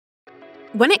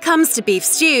When it comes to beef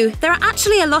stew, there are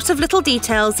actually a lot of little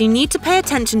details you need to pay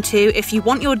attention to if you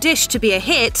want your dish to be a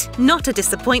hit, not a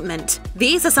disappointment.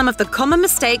 These are some of the common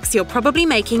mistakes you're probably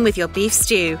making with your beef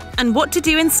stew, and what to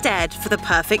do instead for the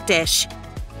perfect dish.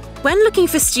 When looking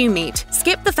for stew meat,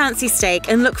 skip the fancy steak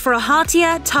and look for a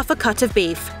heartier, tougher cut of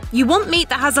beef. You want meat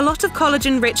that has a lot of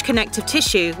collagen-rich connective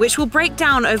tissue, which will break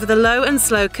down over the low and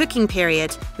slow cooking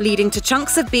period, leading to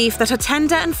chunks of beef that are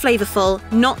tender and flavorful,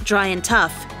 not dry and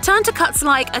tough. Turn to cuts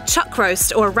like a chuck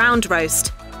roast or a round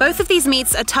roast. Both of these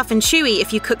meats are tough and chewy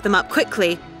if you cook them up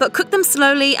quickly, but cook them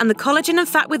slowly and the collagen and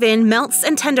fat within melts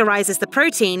and tenderizes the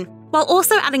protein, while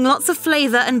also adding lots of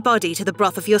flavor and body to the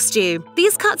broth of your stew.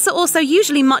 These cuts are also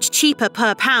usually much cheaper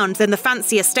per pound than the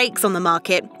fancier steaks on the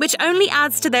market, which only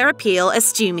adds to their appeal as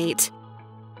stew meat.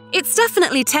 It's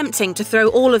definitely tempting to throw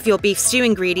all of your beef stew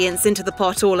ingredients into the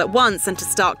pot all at once and to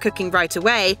start cooking right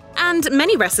away, and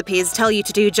many recipes tell you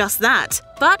to do just that.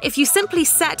 But if you simply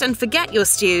set and forget your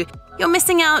stew, you're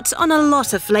missing out on a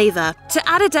lot of flavor. To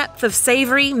add a depth of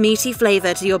savory, meaty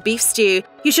flavor to your beef stew,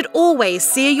 you should always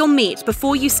sear your meat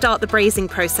before you start the braising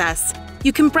process.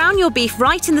 You can brown your beef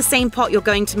right in the same pot you're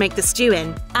going to make the stew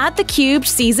in. Add the cubed,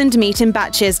 seasoned meat in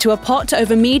batches to a pot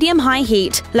over medium-high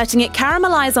heat, letting it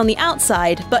caramelize on the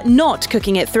outside, but not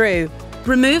cooking it through.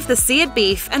 Remove the seared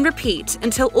beef and repeat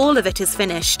until all of it is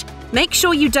finished. Make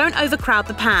sure you don't overcrowd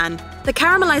the pan. The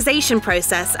caramelization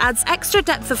process adds extra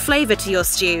depth of flavor to your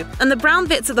stew, and the brown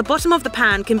bits at the bottom of the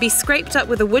pan can be scraped up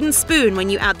with a wooden spoon when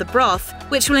you add the broth,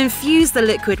 which will infuse the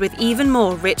liquid with even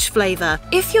more rich flavor.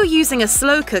 If you're using a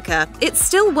slow cooker, it's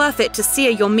still worth it to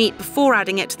sear your meat before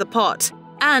adding it to the pot.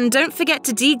 And don't forget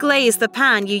to deglaze the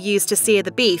pan you use to sear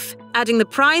the beef, adding the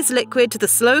prize liquid to the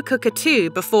slow cooker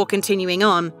too before continuing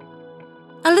on.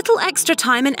 A little extra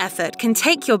time and effort can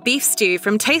take your beef stew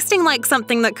from tasting like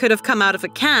something that could have come out of a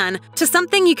can to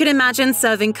something you could imagine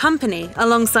serving company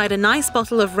alongside a nice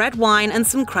bottle of red wine and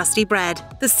some crusty bread.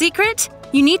 The secret?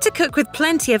 You need to cook with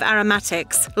plenty of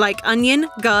aromatics, like onion,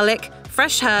 garlic,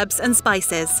 fresh herbs and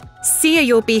spices. Sear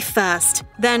your beef first.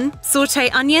 Then,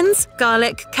 sauté onions,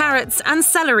 garlic, carrots and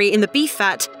celery in the beef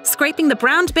fat, scraping the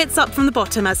browned bits up from the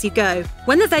bottom as you go.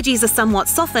 When the veggies are somewhat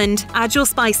softened, add your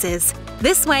spices.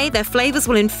 This way, their flavors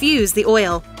will infuse the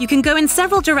oil. You can go in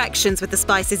several directions with the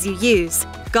spices you use.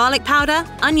 Garlic powder,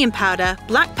 onion powder,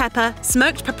 black pepper,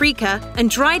 smoked paprika, and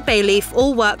dried bay leaf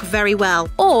all work very well.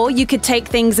 Or you could take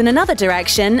things in another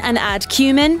direction and add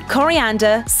cumin,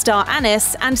 coriander, star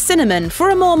anise, and cinnamon for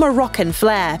a more Moroccan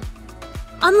flair.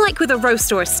 Unlike with a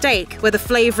roast or a steak, where the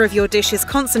flavor of your dish is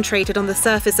concentrated on the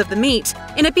surface of the meat,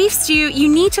 in a beef stew you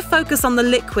need to focus on the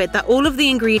liquid that all of the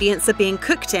ingredients are being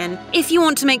cooked in if you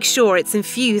want to make sure it's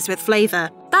infused with flavor.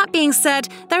 That being said,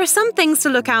 there are some things to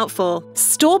look out for.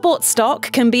 Store-bought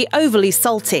stock can be overly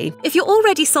salty. If you're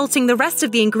already salting the rest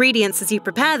of the ingredients as you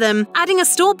prepare them, adding a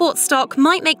store-bought stock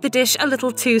might make the dish a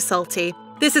little too salty.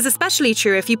 This is especially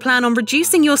true if you plan on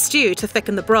reducing your stew to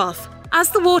thicken the broth. As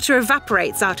the water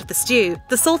evaporates out of the stew,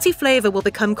 the salty flavor will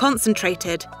become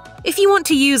concentrated. If you want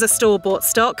to use a store-bought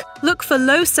stock, look for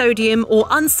low-sodium or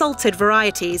unsalted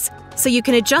varieties, so you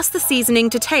can adjust the seasoning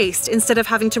to taste instead of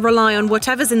having to rely on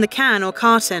whatever's in the can or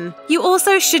carton. You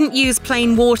also shouldn't use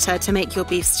plain water to make your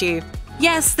beef stew.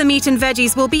 Yes, the meat and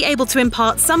veggies will be able to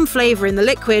impart some flavor in the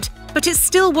liquid, but it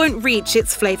still won't reach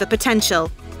its flavor potential.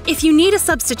 If you need a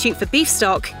substitute for beef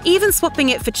stock, even swapping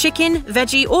it for chicken,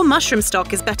 veggie or mushroom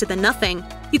stock is better than nothing.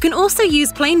 You can also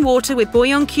use plain water with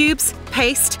bouillon cubes,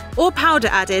 paste, or powder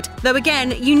added, though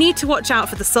again, you need to watch out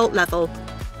for the salt level.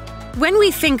 When we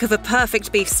think of a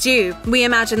perfect beef stew, we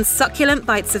imagine succulent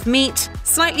bites of meat,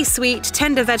 slightly sweet,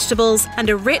 tender vegetables, and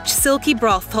a rich, silky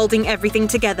broth holding everything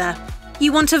together.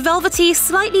 You want a velvety,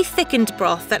 slightly thickened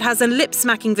broth that has a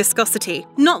lip-smacking viscosity,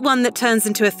 not one that turns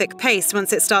into a thick paste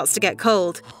once it starts to get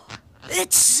cold.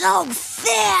 It's so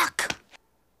thick!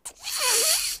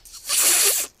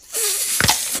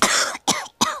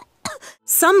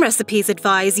 Some recipes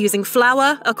advise using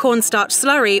flour, a cornstarch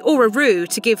slurry, or a roux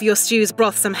to give your stew's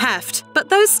broth some heft, but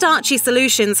those starchy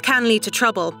solutions can lead to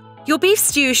trouble. Your beef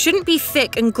stew shouldn't be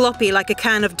thick and gloppy like a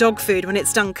can of dog food when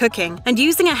it's done cooking, and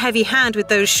using a heavy hand with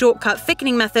those shortcut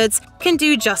thickening methods can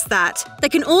do just that. They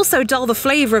can also dull the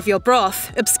flavor of your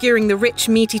broth, obscuring the rich,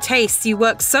 meaty tastes you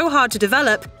worked so hard to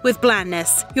develop with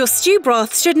blandness. Your stew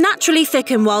broth should naturally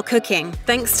thicken while cooking,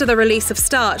 thanks to the release of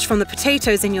starch from the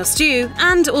potatoes in your stew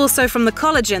and also from the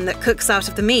collagen that cooks out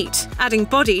of the meat, adding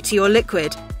body to your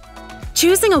liquid.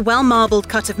 Choosing a well-marbled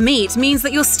cut of meat means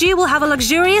that your stew will have a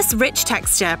luxurious, rich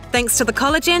texture, thanks to the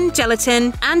collagen,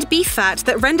 gelatin, and beef fat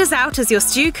that renders out as your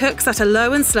stew cooks at a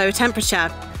low and slow temperature.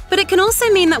 But it can also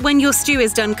mean that when your stew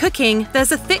is done cooking,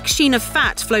 there's a thick sheen of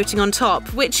fat floating on top,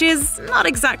 which is not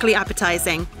exactly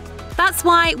appetizing. That's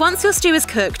why, once your stew is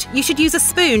cooked, you should use a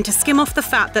spoon to skim off the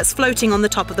fat that's floating on the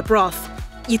top of the broth.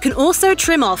 You can also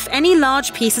trim off any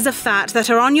large pieces of fat that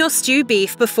are on your stew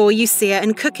beef before you sear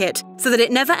and cook it, so that it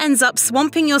never ends up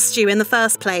swamping your stew in the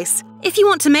first place. If you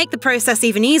want to make the process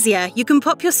even easier, you can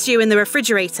pop your stew in the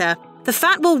refrigerator. The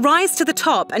fat will rise to the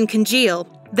top and congeal.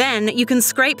 Then, you can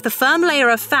scrape the firm layer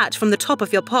of fat from the top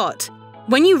of your pot.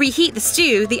 When you reheat the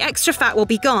stew, the extra fat will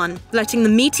be gone, letting the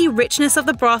meaty richness of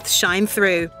the broth shine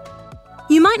through.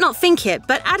 You might not think it,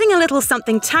 but adding a little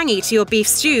something tangy to your beef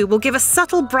stew will give a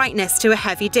subtle brightness to a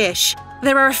heavy dish.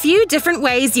 There are a few different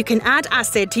ways you can add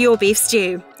acid to your beef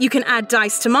stew. You can add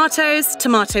diced tomatoes,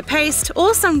 tomato paste,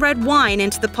 or some red wine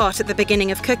into the pot at the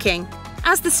beginning of cooking.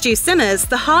 As the stew simmers,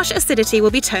 the harsh acidity will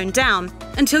be toned down,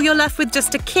 until you're left with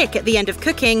just a kick at the end of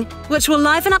cooking, which will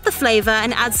liven up the flavor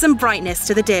and add some brightness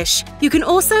to the dish. You can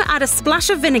also add a splash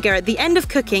of vinegar at the end of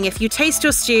cooking if you taste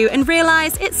your stew and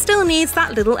realize it still needs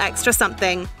that little extra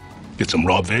something. Get some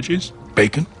raw veggies,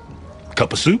 bacon, a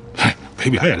cup of soup.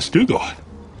 Baby, I had a stew going.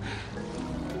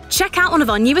 Check out one of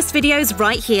our newest videos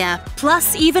right here.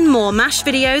 Plus, even more MASH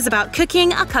videos about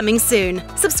cooking are coming soon.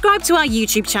 Subscribe to our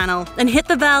YouTube channel and hit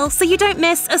the bell so you don't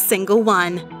miss a single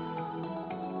one.